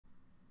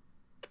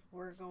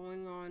we're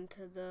going on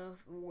to the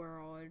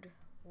world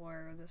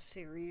where the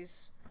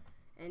series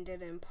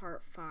ended in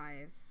part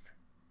 5,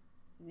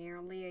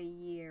 nearly a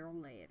year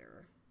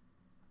later.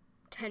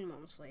 10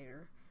 months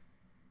later.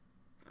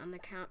 On the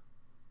count...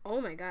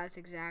 Oh my gosh,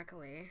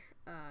 exactly.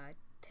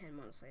 10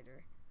 months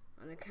later.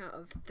 On the count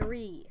of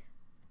 3,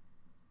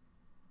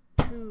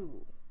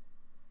 2,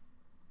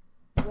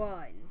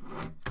 1.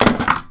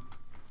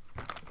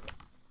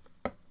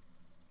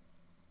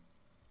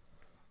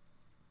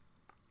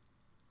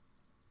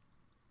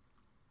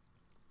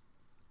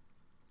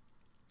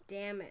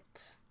 Damn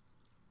it.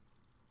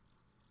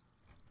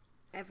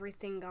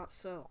 Everything got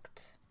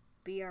soaked.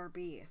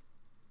 BRB.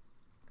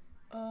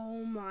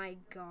 Oh my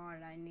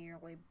god, I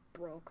nearly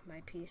broke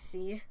my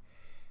PC.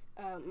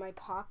 My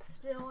pop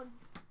spilled.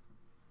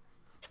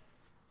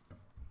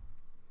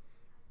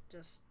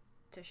 Just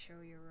to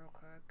show you real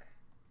quick.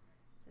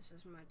 This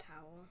is my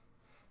towel.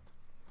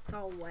 It's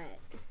all wet.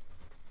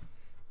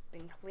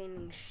 Been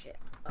cleaning shit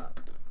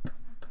up.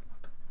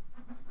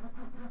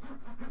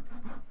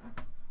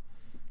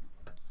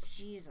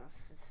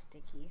 Jesus, it's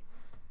sticky.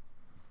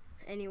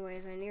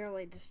 Anyways, I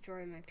nearly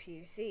destroyed my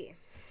PC.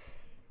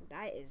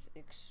 That is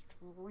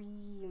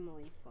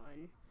extremely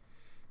fun.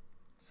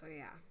 So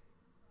yeah,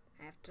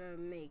 I have to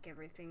make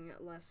everything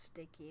less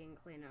sticky and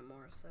clean it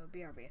more, so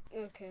BRB.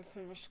 Okay,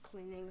 finished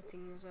cleaning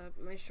things up.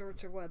 My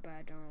shorts are wet, but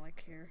I don't really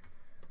care.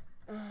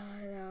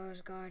 That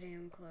was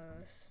goddamn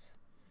close.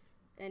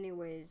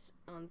 Anyways,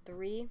 on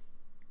 3,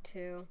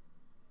 2,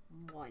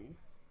 1.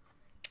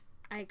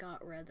 I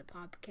got rid of the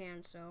pop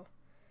can, so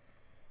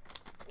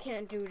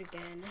can't do it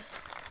again.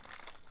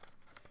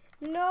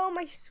 No,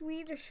 my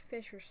Swedish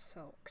fish are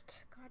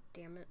soaked. God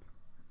damn it.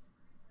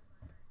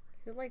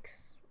 Who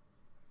likes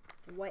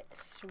wet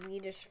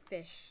Swedish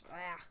fish?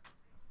 Ah.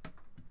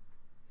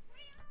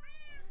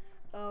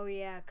 Oh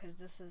yeah, because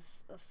this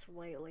is a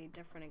slightly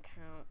different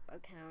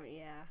account,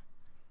 yeah.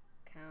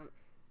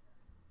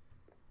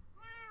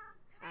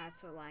 Ah,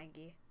 so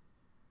laggy.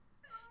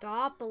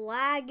 Stop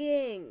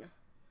lagging!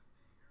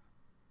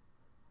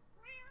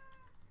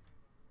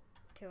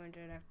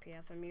 200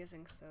 FPS. I'm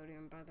using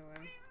sodium, by the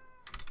way.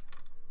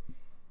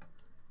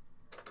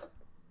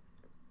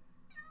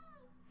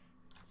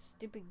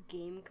 Stupid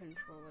game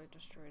controller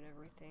destroyed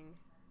everything.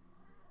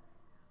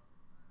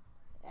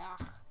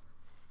 Ugh.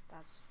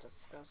 That's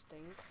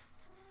disgusting.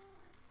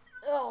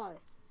 Ugh.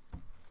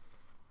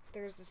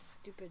 There's a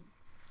stupid,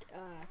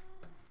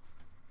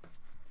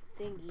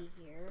 thingy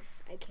here.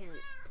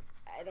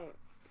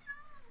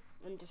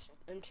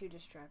 I'm too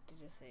distracted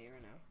to say it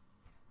right now.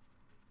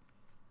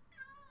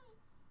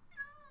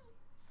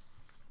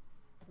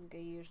 I'm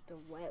gonna use the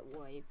wet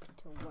wipe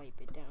to wipe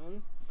it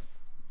down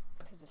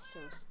because it's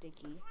so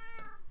sticky.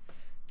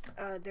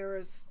 There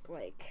was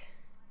like,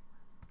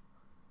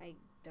 I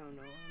don't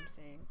know what I'm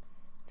saying.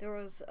 There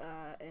was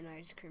an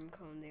ice cream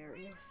cone there.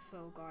 It was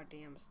so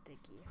goddamn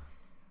sticky.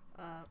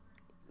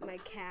 My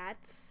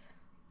cats,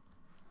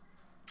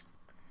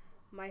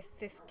 my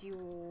 50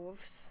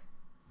 wolves.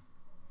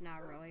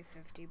 Not really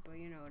 50, but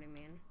you know what I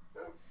mean.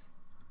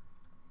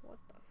 What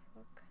the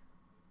fuck?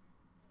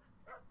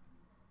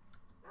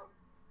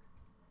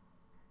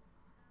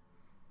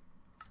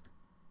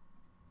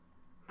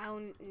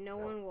 No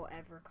one will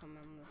ever come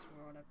in this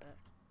world, I bet.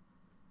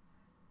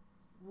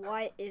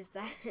 What is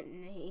that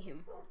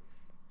name?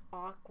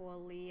 Aqua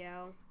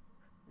Leo?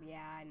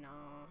 Yeah, I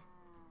know.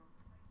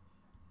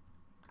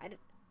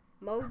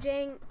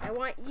 Mojang, I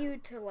want you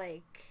to,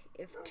 like,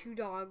 if 2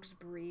 dogs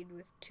breed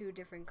with 2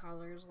 different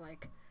colors,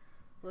 like,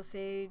 let's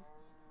say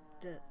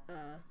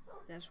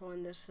this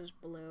one, this is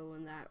blue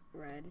and that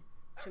red,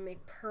 should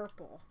make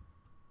purple.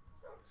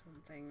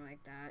 Something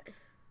like that.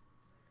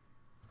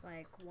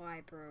 Like,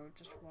 why, bro?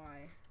 Just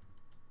why?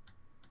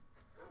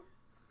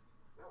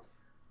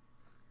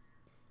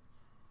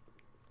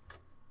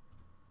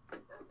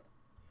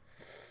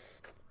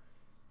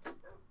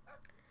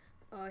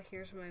 Oh,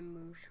 here's my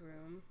moose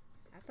room.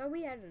 I thought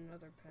we had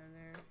another pen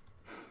there.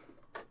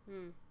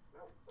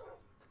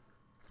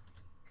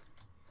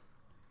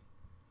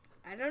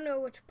 I don't know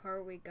which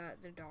part we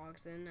got the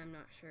dogs in. I'm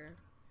not sure.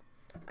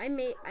 I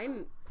made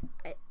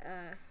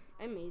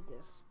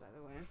this, by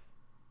the way.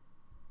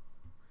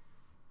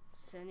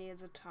 Sunny at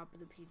the top of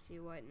the PC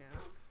right now.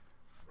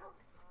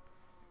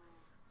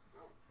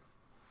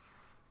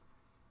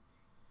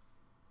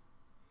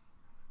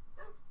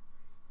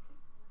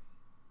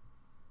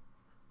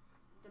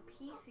 The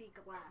PC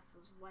glass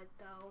is wet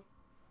though.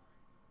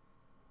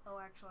 Oh,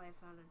 actually I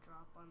found a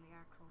drop on the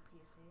actual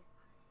PC.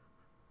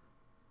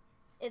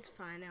 It's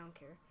fine, I don't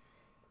care.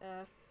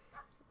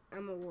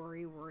 I'm a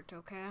worrywart,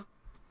 okay?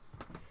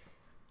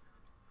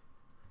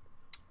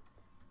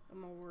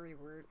 I'm a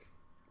worrywart.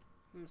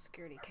 I'm a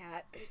scaredy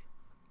cat.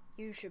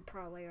 You should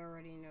probably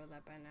already know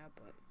that by now,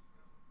 but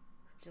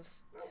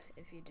just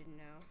if you didn't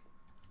know.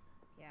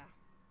 Yeah.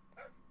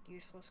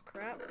 Useless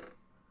crap.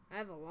 I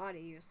have a lot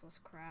of useless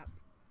crap.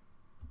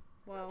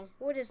 Well,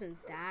 what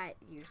isn't that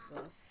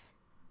useless?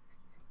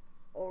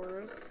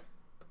 Ores.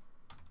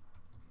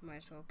 Might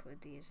as well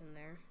put these in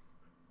there.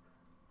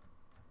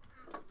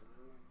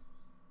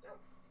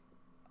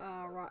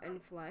 rotten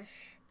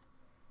flesh,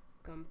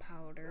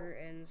 gunpowder,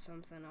 and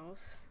something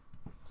else.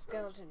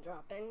 Skeleton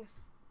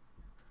droppings.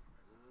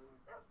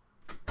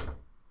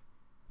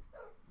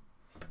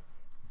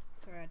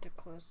 Sorry, I had to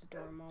close the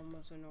door. Mom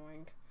was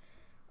annoying.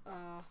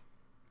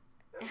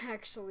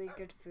 Actually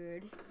good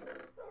food.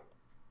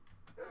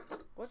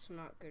 What's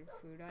not good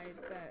food? I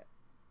bet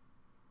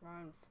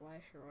rotten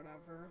flesh or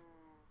whatever.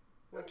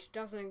 Which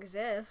doesn't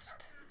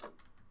exist.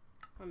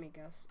 Let me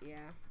guess.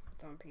 Yeah,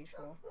 it's on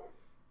peaceful.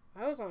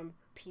 I was on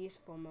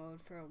peaceful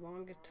mode for the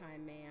longest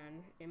time,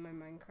 man, in my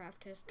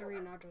Minecraft history,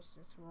 not just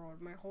this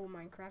world, my whole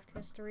Minecraft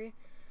history.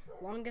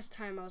 Longest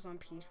time I was on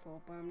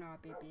peaceful, but I'm not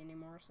a baby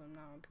anymore, so I'm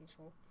not on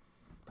peaceful.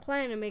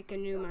 Planning to make a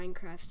new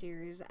Minecraft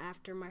series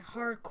after my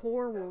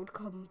hardcore world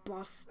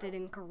combusted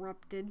and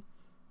corrupted.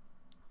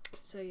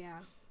 So yeah.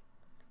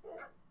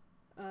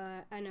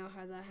 I know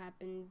how that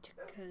happened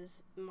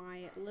because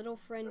my little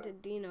friend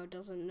Dino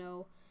doesn't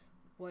know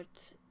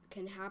what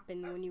can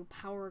happen when you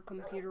power a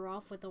computer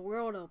off with the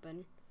world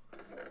open.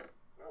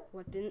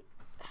 Weapon?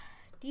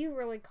 Do you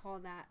really call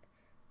that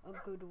a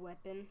good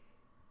weapon?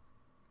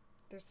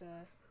 There's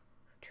a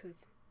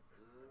tooth.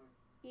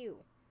 Ew.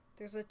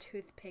 There's a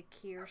toothpick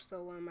here,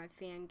 so when my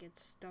fan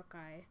gets stuck,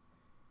 I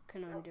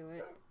can undo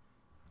it.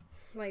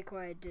 Like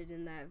what I did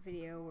in that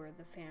video where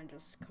the fan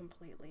just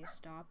completely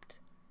stopped.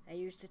 I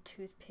used a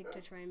toothpick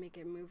to try and make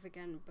it move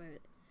again, but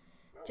it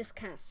just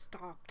kind of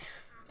stopped.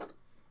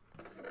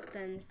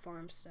 Then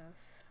farm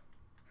stuff.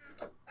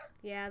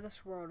 Yeah,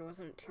 this world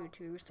wasn't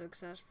too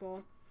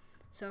successful.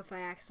 So if I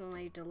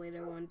accidentally delete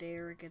it one day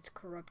or it gets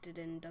corrupted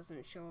and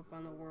doesn't show up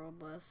on the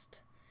world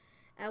list,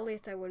 at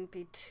least I wouldn't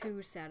be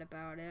too sad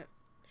about it.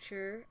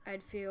 Sure,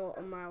 I'd feel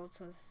a mild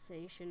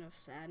sensation of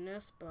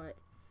sadness, but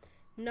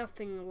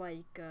nothing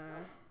like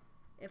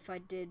if I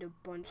did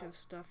a bunch of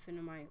stuff in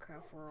a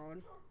Minecraft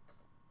world.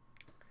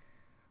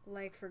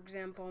 Like, for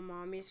example,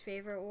 Mommy's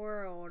favorite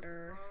world,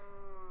 or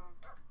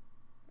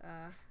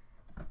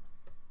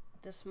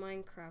this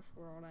Minecraft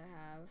world I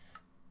have.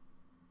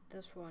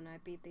 This one I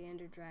beat the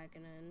Ender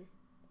Dragon in.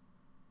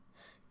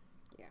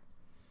 Yeah.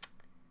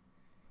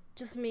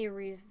 Just me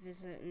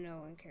no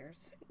one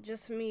cares.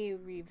 Just me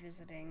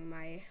revisiting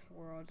my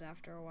worlds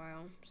after a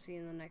while. See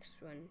you in the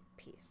next one.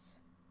 Peace.